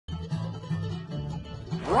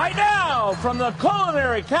Right now, from the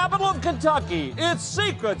culinary capital of Kentucky, it's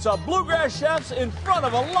Secrets of Bluegrass Chefs in front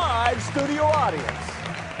of a live studio audience.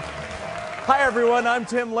 Hi, everyone. I'm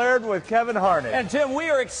Tim Laird with Kevin Harnett. And Tim, we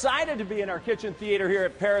are excited to be in our kitchen theater here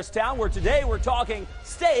at Paristown, where today we're talking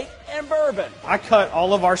steak and bourbon. I cut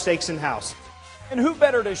all of our steaks in-house. And who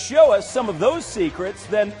better to show us some of those secrets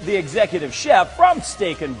than the executive chef from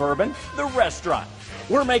Steak and Bourbon, the restaurant.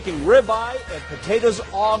 We're making ribeye and potatoes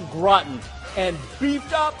au gratin and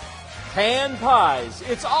beefed up pan pies.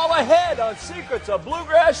 It's all ahead on Secrets of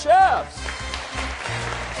Bluegrass Chefs.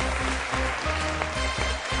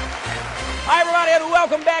 Hi, everybody, and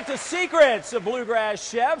welcome back to Secrets of Bluegrass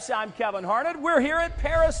Chefs. I'm Kevin Harnett. We're here at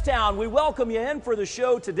Paristown. We welcome you in for the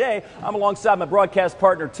show today. I'm alongside my broadcast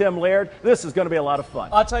partner, Tim Laird. This is going to be a lot of fun.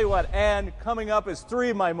 I'll tell you what, and coming up is three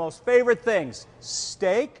of my most favorite things: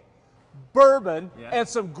 steak, bourbon, and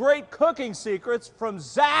some great cooking secrets from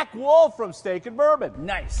Zack Wolf from Steak and Bourbon.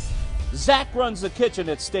 Nice. Zack runs the kitchen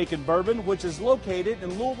at Steak and Bourbon, which is located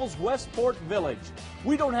in Louisville's Westport Village.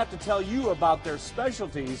 We don't have to tell you about their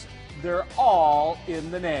specialties. They're all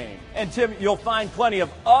in the name. And Tim, you'll find plenty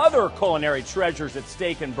of other culinary treasures at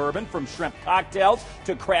Steak and Bourbon, from shrimp cocktails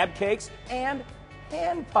to crab cakes and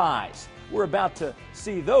pan pies. We're about to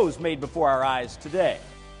see those made before our eyes today.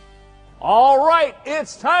 All right,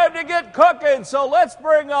 it's time to get cooking, so let's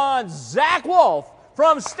bring on Zack Wolf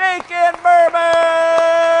from Steak and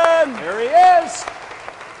Bourbon. Here he is.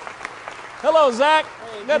 Hello, Zack.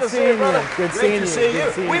 Good to see you, brother. Good Great to see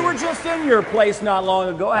you. seeing We you. were just in your place not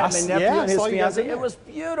long ago. I had my nephew and his saw you guys fiance. in It there. was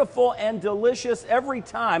beautiful and delicious. Every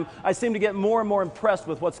time I seem to get more and more impressed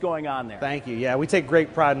with what's going on there. Thank you. Yeah, we take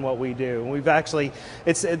great pride in what we do. We've actually,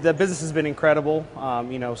 the business has been incredible.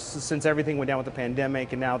 Since everything went down with the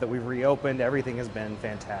pandemic, and now that we've reopened, everything has been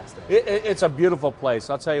fantastic. It's a beautiful place,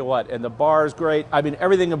 I'll tell you what. And the bar is great. I mean,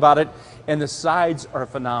 everything about it. And the sides are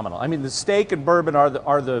phenomenal. I mean, the steak and bourbon are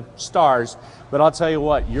the stars. But I'll tell you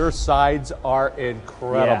what, your sides are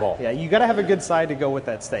incredible. Yeah, you got to have a good side to go with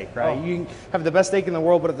that steak, right? Oh. You can have the best steak in the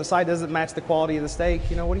world, but if the side doesn't match the quality of the steak,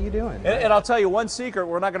 what are you doing? And I'll tell you one secret.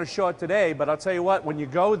 We're not going to show it today, but I'll tell you what, when you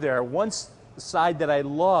go there, one side that I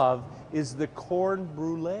love is the corn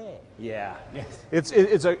brulee. Yeah.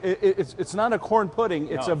 It's not a corn pudding,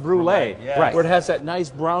 it's a brulee. Yes. Right. Where it has that nice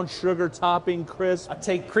brown sugar topping, crisp. I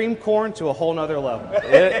take cream corn to a whole nother level.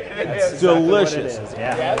 It's Exactly delicious. what it is.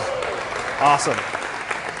 Yeah. Yes. Awesome.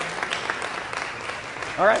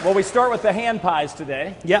 All right, well, we start with the hand pies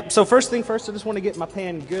today. Yep. So first thing first, I just want to get my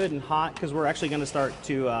pan good and hot because we're actually going to start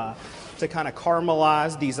to kind of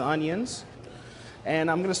caramelize these onions. And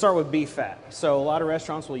I'm going to start with beef fat. So a lot of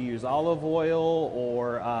restaurants will use olive oil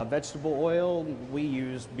or vegetable oil. We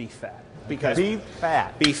use beef fat. Because Beef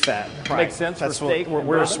fat. Beef fat. Right. Makes sense for That's steak what, and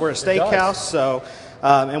we're a bourbon. steakhouse, so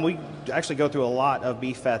and we actually go through a lot of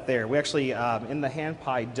beef fat there. We actually in the hand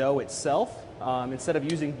pie dough itself, instead of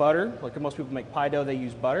using butter, like most people make pie dough, they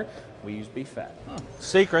use butter. We use beef fat.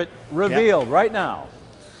 Secret revealed right now.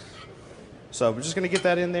 So we're just going to get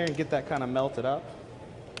that in there and get that kind of melted up.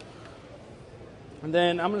 And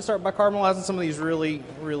then I'm going to start by caramelizing some of these really,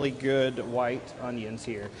 really good white onions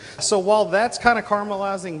here. So while that's kind of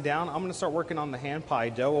caramelizing down, I'm going to start working on the hand pie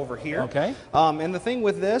dough over here. Okay. And the thing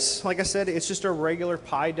with this, like I said, it's just a regular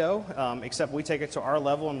pie dough, except we take it to our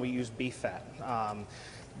level and we use beef fat.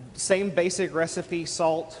 Same basic recipe: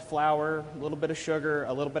 salt, flour, a little bit of sugar,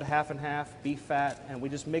 a little bit of half and half, beef fat, and we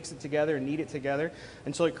just mix it together and knead it together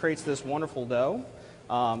until it creates this wonderful dough.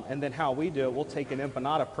 And then how we do it, we'll take an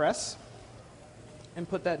empanada press and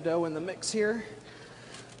put that dough in the mix here.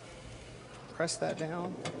 Press that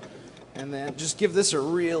down, and then just give this a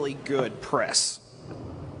really good press.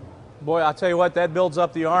 Boy, I'll tell you what, that builds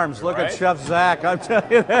up the arms. Look at Right. Chef Zack. I'm telling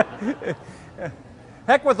you that.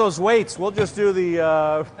 Heck with those weights. We'll just do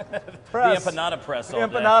the press. The empanada press all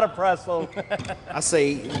day. Empanada press. I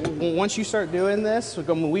say, once you start doing this,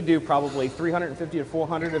 we do probably 350 to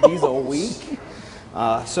 400 of these a week.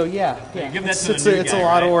 So yeah, give that it's, to the it's, new it's guy, a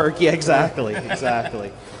lot of right? work. Yeah, exactly,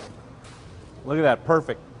 exactly. Look at that,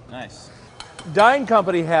 perfect. Nice. Dine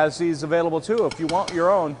Company has these available too. If you want your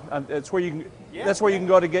own, it's where you can. That's where you can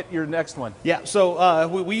go to get your next one. Yeah, so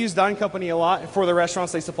we use Dine Company a lot. For the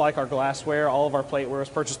restaurants, they supply our glassware. All of our plateware is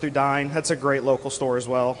purchased through Dine. That's a great local store as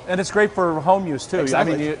well. And it's great for home use too.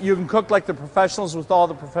 Exactly. I mean, you can cook like the professionals with all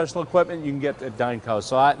the professional equipment you can get at Dine Co.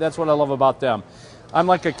 So that's what I love about them. I'm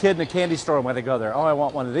like a kid in a candy store when I go there. Oh, I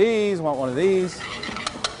want one of these, want one of these.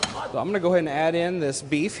 So I'm going to go ahead and add in this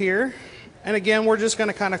beef here. And again, we're just going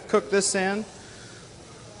to kind of cook this in.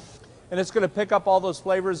 And it's going to pick up all those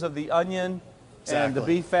flavors of the onion and the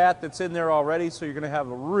Exactly. beef fat that's in there already. So you're going to have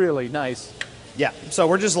a really nice Yeah, so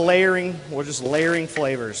we're just layering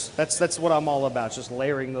flavors. That's what I'm all about, just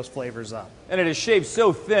layering those flavors up. And it is shaved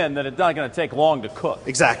so thin that it's not going to take long to cook.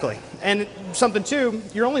 Exactly. And something too,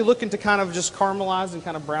 you're only looking to kind of just caramelize and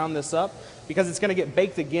kind of brown this up because it's going to get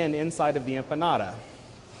baked again inside of the empanada.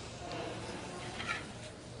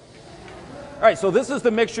 All right, so this is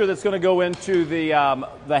the mixture that's going to go into the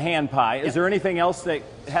hand pie. Is there anything else that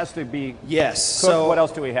has to be Yes. cooked? So What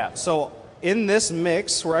else do we have? So in this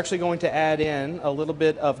mix, we're actually going to add in a little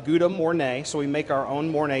bit of Gouda Mornay. So we make our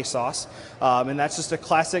own Mornay sauce, and that's just a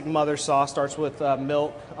classic mother sauce. Starts with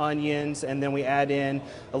milk, onions, and then we add in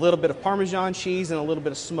a little bit of Parmesan cheese and a little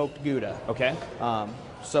bit of smoked Gouda. Okay.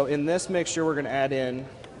 So in this mixture, we're going to add in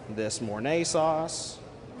this Mornay sauce.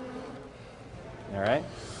 All right.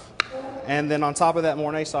 And then on top of that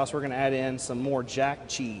Mornay sauce, we're going to add in some more Jack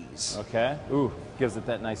cheese. Okay. Ooh, gives it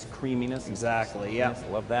that nice creaminess. Exactly, yeah. Nice.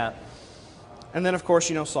 Love that. And then, of course,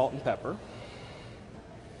 you know, salt and pepper.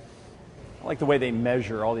 I like the way they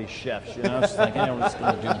measure all these chefs, you know? It's like, we're just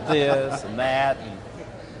going to do this and that.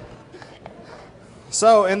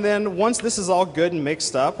 So, and then once this is all good and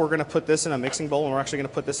mixed up, we're going to put this in a mixing bowl, and we're actually going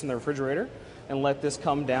to put this in the refrigerator and let this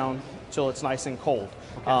come down till it's nice and cold.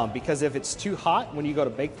 Okay. Because if it's too hot, when you go to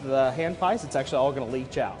bake the hand pies, it's actually all going to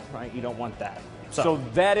leach out, right? You don't want that. So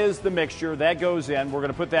that is the mixture. That goes in. We're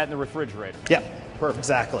going to put that in the refrigerator. Yep. Perfect.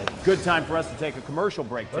 Exactly. Good time for us to take a commercial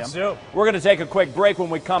break, Tim. Let's do it. We're going to take a quick break. When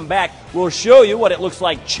we come back, we'll show you what it looks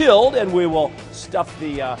like chilled, and we will stuff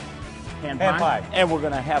the hand pie. And we're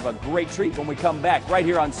going to have a great treat when we come back right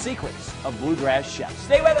here on Secrets of Bluegrass Chefs.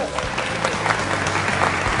 Stay with us.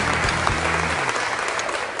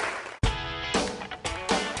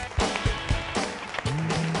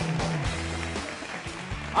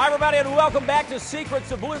 Hi, everybody, and welcome back to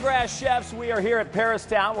Secrets of Bluegrass Chefs. We are here at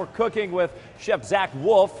Paristown. We're cooking with Chef Zack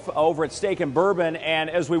Wolf over at Steak and Bourbon. And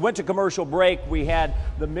as we went to commercial break, we had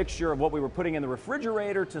the mixture of what we were putting in the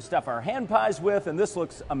refrigerator to stuff our hand pies with, and this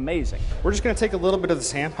looks amazing. We're just going to take a little bit of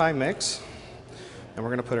this hand pie mix, and we're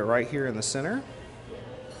going to put it right here in the center.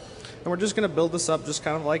 And we're just going to build this up just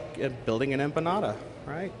kind of like building an empanada,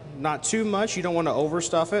 right? Not too much. You don't want to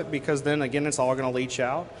overstuff it because then, again, it's all going to leach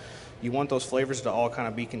out. You want those flavors to all kind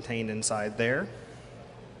of be contained inside there.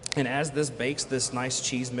 And as this bakes, this nice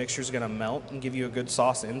cheese mixture is going to melt and give you a good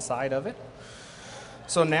sauce inside of it.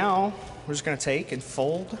 So now we're just going to take and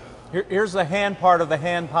fold. Here's the hand part of the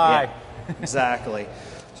hand pie. Yeah, exactly.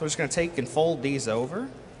 So we're just going to take and fold these over. Like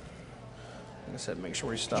I said, make sure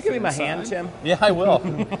we stuff it Give me my inside. hand, Tim. Yeah, I will.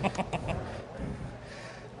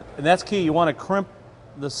 And that's key. You want to crimp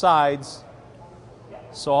the sides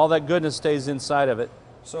so all that goodness stays inside of it.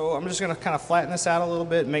 So I'm just going to kind of flatten this out a little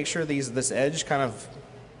bit, make sure this edge kind of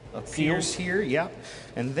appears here. Yep.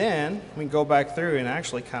 And then we can go back through and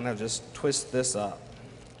actually kind of just twist this up.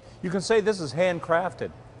 You can say this is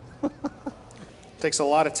handcrafted. Takes a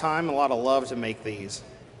lot of time and a lot of love to make these.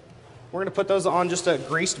 We're going to put those on just a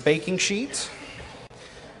greased baking sheet.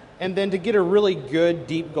 And then to get a really good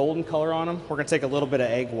deep golden color on them, we're going to take a little bit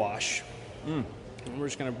of egg wash. And we're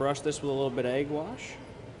just going to brush this with a little bit of egg wash.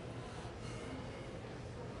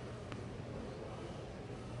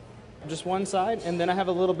 Just one side, and then I have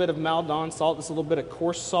a little bit of Maldon salt, just a little bit of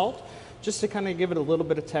coarse salt, just to kind of give it a little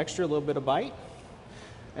bit of texture, a little bit of bite.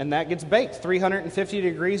 And that gets baked 350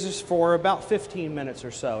 degrees for about 15 minutes or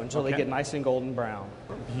so until they get nice and golden brown.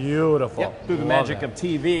 Beautiful. Yep. Through the magic of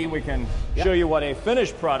TV, we can show you what a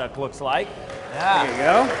finished product looks like. There you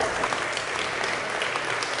go.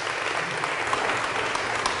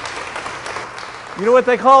 You know what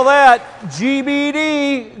they call that?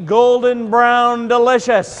 GBD, golden brown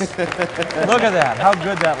delicious. Look at that, how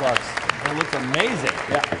good that looks. It looks amazing.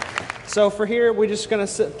 Yeah. So for here, we're just going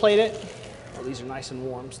to plate it. Oh, these are nice and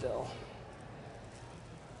warm still.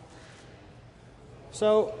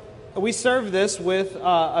 So we serve this with,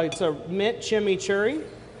 it's a mint chimichurri.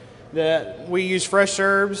 We use fresh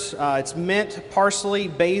herbs. It's mint, parsley,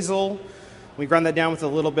 basil. We grind that down with a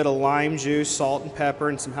little bit of lime juice, salt and pepper,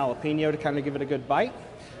 and some jalapeno to kind of give it a good bite.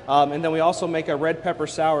 And then we also make a red pepper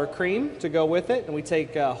sour cream to go with it. And we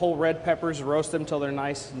take whole red peppers, roast them until they're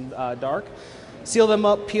nice and dark. Seal them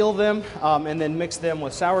up, peel them, and then mix them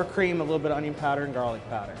with sour cream, a little bit of onion powder, and garlic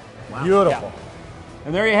powder. Wow. Beautiful. Yeah.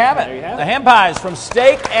 And there you have it. There you have the it. hand pies from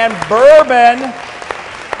Steak and Bourbon.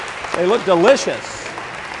 They look delicious.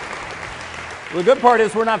 The good part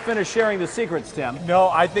is we're not finished sharing the secrets, Tim. No,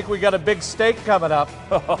 I think we got a big steak coming up.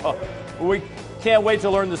 We can't wait to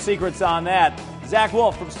learn the secrets on that. Zack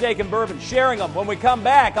Wolf from Steak and Bourbon sharing them when we come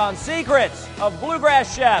back on Secrets of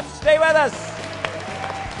Bluegrass Chefs. Stay with us.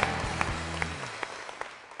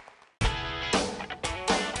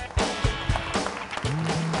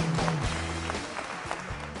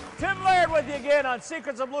 Tim Laird with you again on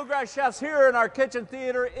Secrets of Bluegrass Chefs here in our kitchen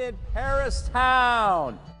theater in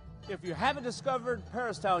Paristown. If you haven't discovered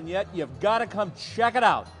Paristown yet, you've got to come check it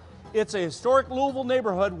out. It's a historic Louisville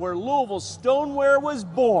neighborhood where Louisville stoneware was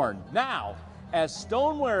born. Now, as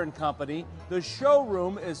Stoneware and Company, the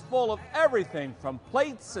showroom is full of everything from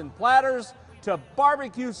plates and platters to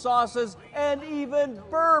barbecue sauces and even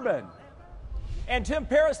bourbon. And Tim,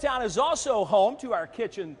 Paristown is also home to our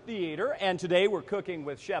kitchen theater, and today we're cooking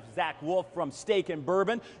with Chef Zack Wolf from Steak and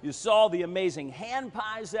Bourbon. You saw the amazing hand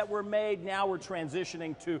pies that were made. Now we're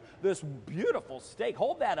transitioning to this beautiful steak.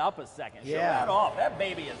 Hold that up a second. Show that off. That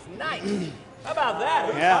baby is nice. How about that?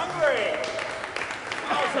 Who's hungry?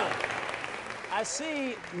 Awesome. I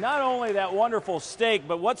see not only that wonderful steak,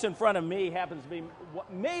 but what's in front of me happens to be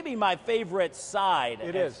maybe my favorite side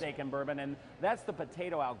at Steak and Bourbon, and that's the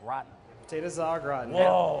potato au gratin. Potatoes au gratin.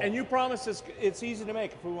 Whoa. And you promised it's easy to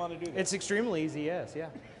make if we want to do this. It's extremely easy, yes, yeah.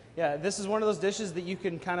 Yeah, this is one of those dishes that you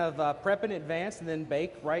can kind of prep in advance and then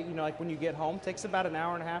bake, right? You know, like when you get home. Takes about an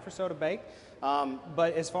hour and a half or so to bake.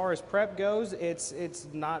 But as far as prep goes, it's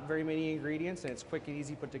not very many ingredients, and it's quick and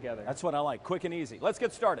easy put together. That's what I like, quick and easy. Let's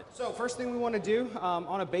get started. So first thing we want to do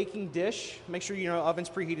on a baking dish, make sure oven's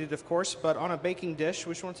preheated, of course, but on a baking dish,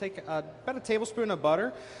 we just want to take about a tablespoon of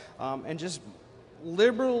butter and just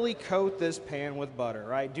liberally coat this pan with butter,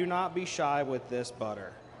 right? Do not be shy with this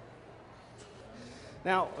butter.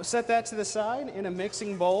 Now, set that to the side in a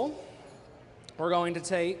mixing bowl. We're going to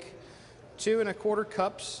take 2 1/4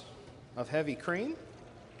 cups of heavy cream.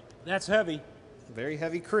 That's heavy. Very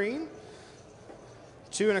heavy cream.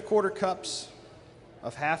 2 1/4 cups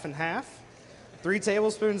of half and half. 3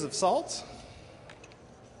 tablespoons of salt.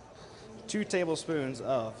 2 tablespoons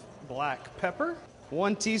of black pepper.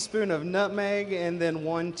 1 teaspoon of nutmeg, and then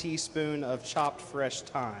 1 teaspoon of chopped fresh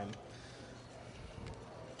thyme.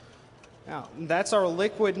 Now, that's our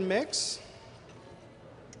liquid mix.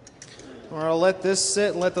 We're going to let this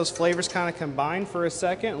sit and let those flavors kind of combine for a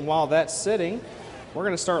second. And while that's sitting, we're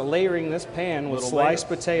going to start layering this pan with sliced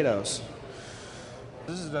potatoes.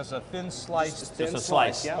 This is just a thin slice. Just a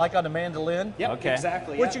slice, yeah. Like on a mandolin? Yep, okay.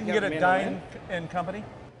 Exactly. Which you can get at Dine and Company?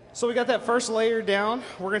 So we got that first layer down.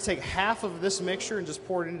 We're going to take half of this mixture and just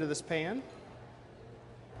pour it into this pan.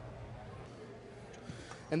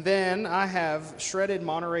 And then I have shredded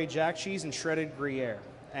Monterey Jack cheese and shredded Gruyere.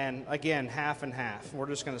 And again, half and half. We're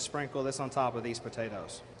just going to sprinkle this on top of these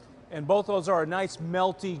potatoes. And both those are a nice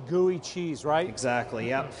melty, gooey cheese, right? Exactly,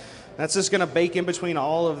 yep. That's just going to bake in between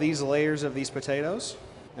all of these layers of these potatoes.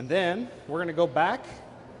 And then we're going to go back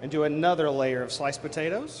and do another layer of sliced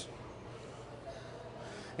potatoes.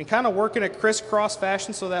 And kind of work in a crisscross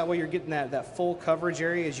fashion so that way you're getting that full coverage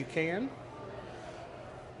area as you can.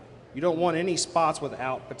 You don't want any spots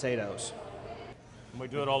without potatoes. And we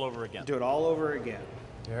do it all over again. Do it all over again.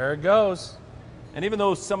 There it goes. And even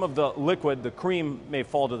though some of the liquid, the cream may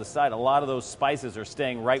fall to the side, a lot of those spices are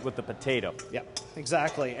staying right with the potato. Yep,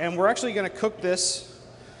 exactly. And we're actually going to cook this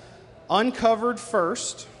uncovered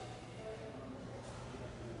first.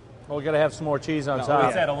 Well, we got to have some more cheese on top.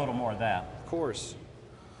 Let's add a little more of that. Of course.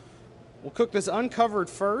 We'll cook this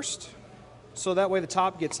uncovered first, so that way the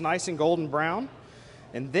top gets nice and golden brown.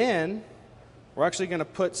 And then we're actually going to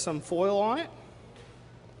put some foil on it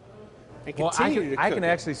and continue to cook I can it.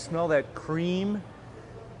 actually smell that cream.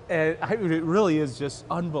 And it really is just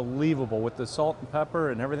unbelievable with the salt and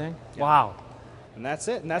pepper and everything. Yeah. Wow. And that's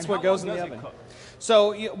it. And that's what goes in the oven.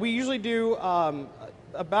 So we usually do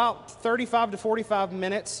about 35 to 45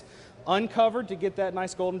 minutes uncovered to get that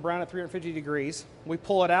nice golden brown at 350 degrees. We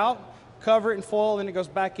pull it out, cover it in foil, then it goes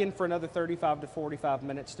back in for another 35 to 45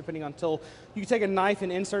 minutes, depending on until you can take a knife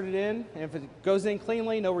and insert it in. And if it goes in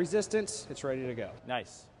cleanly, no resistance, it's ready to go.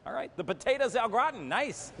 Nice. All right. The potatoes au gratin.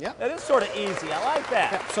 Nice. Yeah. That is sort of easy. I like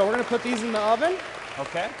that. Yeah, so we're going to put these in the oven.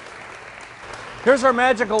 Okay. Here's our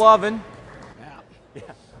magical oven. Yeah.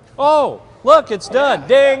 Oh, look, it's done.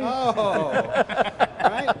 Ding. Oh.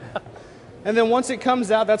 Right. And then once it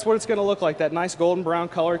comes out, that's what it's going to look like, that nice golden brown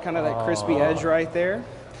color, kind of that crispy edge right there.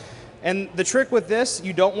 And the trick with this,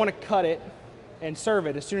 you don't want to cut it and serve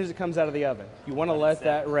it as soon as it comes out of the oven. You want to let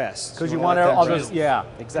that rest. Because you want all those,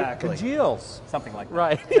 exactly. congeals. Something like that.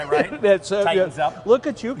 Right. Is that right? That's, Tightens up. Look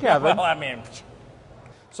at you, Kevin. Well, I mean.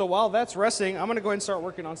 So while that's resting, I'm going to go ahead and start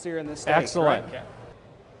working on searing this steak. Excellent. Right? Okay.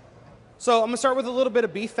 So I'm going to start with a little bit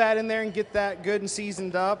of beef fat in there and get that good and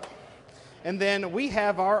seasoned up. And then we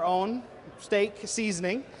have our own steak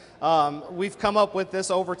seasoning. We've come up with this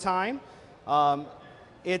over time.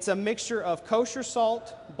 It's a mixture of kosher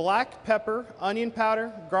salt, black pepper, onion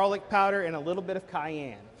powder, garlic powder, and a little bit of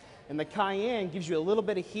cayenne. And the cayenne gives you a little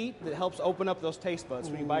bit of heat that helps open up those taste buds.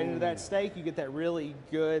 When you bite into that steak, you get that really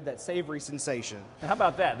good, that savory sensation. How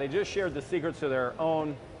about that? They just shared the secrets to their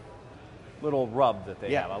own little rub that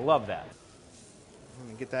they have. I love that. I'm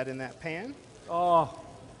gonna get that in that pan. Oh,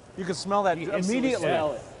 you can smell that immediately.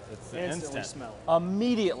 Smell it. It's Instantly instant. smell it.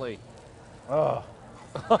 Immediately. Oh,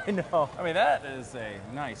 I know. I mean, that is a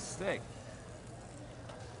nice steak.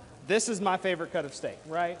 This is my favorite cut of steak,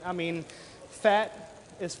 right? I mean, fat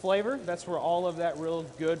is flavor. That's where all of that real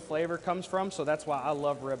good flavor comes from, so that's why I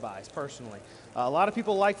love ribeyes, personally. A lot of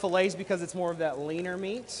people like fillets because it's more of that leaner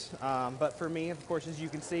meat, but for me, of course, as you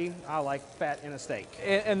can see, I like fat in a steak.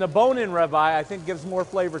 And the bone-in ribeye, I think, gives more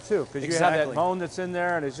flavor too, because you have that Exactly. bone that's in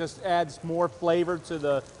there, and it just adds more flavor to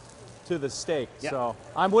the steak. Yep. So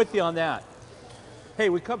I'm with you on that. Hey,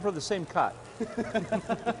 we come from the same cut.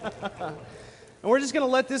 And we're just going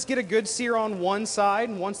to let this get a good sear on one side,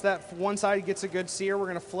 and once that one side gets a good sear, we're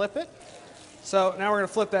going to flip it. So now we're going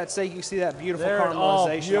to flip that steak. You can see that beautiful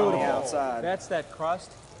caramelization on the outside. That's that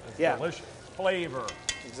crust. Yeah, Delicious flavor.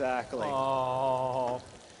 exactly. Oh.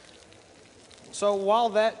 So while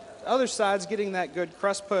that other side's getting that good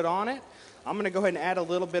crust put on it, I'm going to go ahead and add a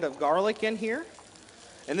little bit of garlic in here.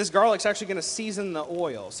 And this garlic's actually going to season the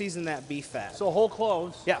oil, season that beef fat. So whole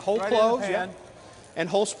cloves. Yeah, whole right in the cloves, pan. yeah. And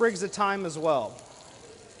whole sprigs of thyme as well.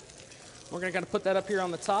 We're going to kind of put that up here on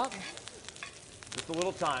the top. Just a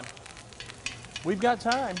little time. We've got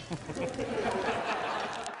time.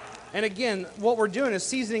 And again, what we're doing is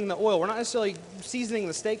seasoning the oil. We're not necessarily seasoning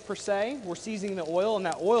the steak per se. We're seasoning the oil, and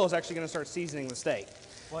that oil is actually going to start seasoning the steak.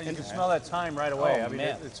 Well, you can smell that thyme right away. Oh, I mean,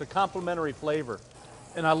 man. it's a complementary flavor.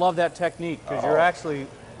 And I love that technique, because you're actually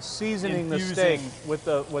seasoning the steak with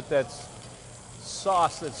that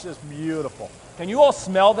sauce that's just beautiful. Can you all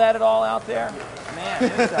smell that at all out there? Man,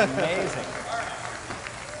 it's amazing.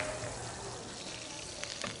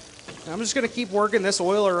 I'm just going to keep working this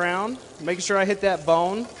oil around, making sure I hit that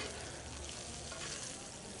bone.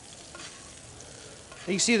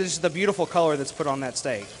 And you see this is the beautiful color that's put on that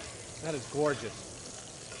steak. That is gorgeous.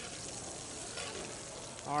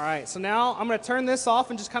 All right, so now I'm going to turn this off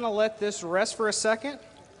and just kind of let this rest for a second.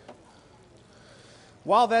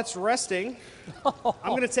 While that's resting, I'm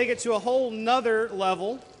going to take it to a whole nother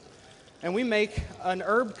level, and we make an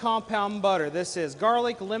herb compound butter. This is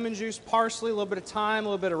garlic, lemon juice, parsley, a little bit of thyme, a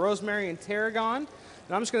little bit of rosemary and tarragon. And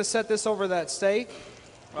I'm just going to set this over that steak.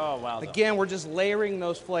 Oh, wow. Again, we're just layering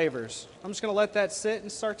those flavors. I'm just going to let that sit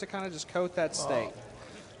and start to kind of just coat that steak.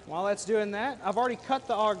 While that's doing that, I've already cut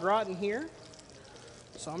the au gratin here.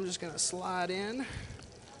 So I'm just going to slide in,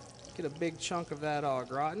 get a big chunk of that au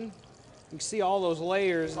gratin. You can see all those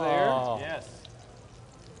layers there. Oh. Yes.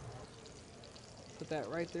 Put that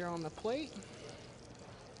right there on the plate.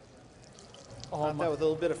 Oh, Top that with a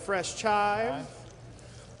little bit of fresh chive. And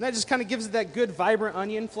that just kind of gives it that good, vibrant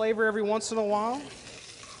onion flavor every once in a while.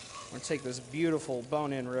 I'm going to take this beautiful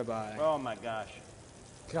bone-in ribeye. Oh, my gosh.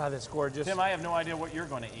 God, that's gorgeous. Tim, I have no idea what you're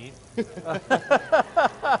going to eat.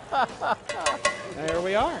 There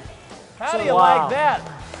we are. How do you Wow. like that?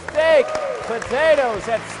 Steak, potatoes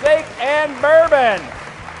at Steak and Bourbon.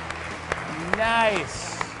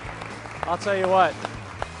 Nice. I'll tell you what.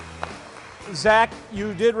 Zach,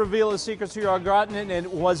 you did reveal the secrets to your au gratin, and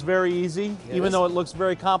it was very easy. Even though it looks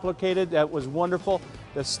very complicated, that was wonderful.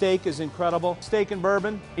 The steak is incredible. Steak and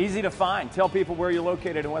Bourbon. Easy to find. Tell people where you're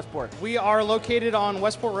located in Westport. We are located on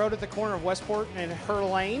Westport Road at the corner of Westport and Her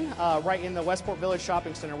Lane, right in the Westport Village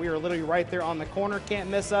Shopping Center. We are literally right there on the corner. Can't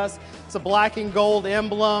miss us. It's a black and gold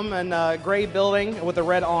emblem and a gray building with a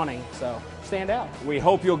red awning. So stand out. We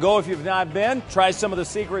hope you'll go if you've not been. Try some of the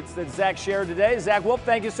secrets that Zach shared today. Zack Wolf,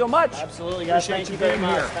 thank you so much. Absolutely, guys. Appreciate Thank you you very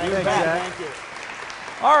being much. here. Thank you. Zach. Thank you.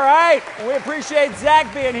 All right, we appreciate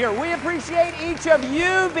Zach being here. We appreciate each of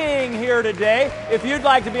you being here today. If you'd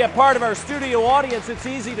like to be a part of our studio audience, it's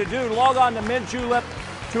easy to do. Log on to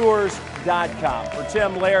MintJulipTours.com. For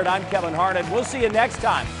Tim Laird, I'm Kevin Harned. We'll see you next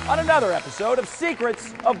time on another episode of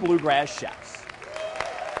Secrets of Bluegrass Chefs.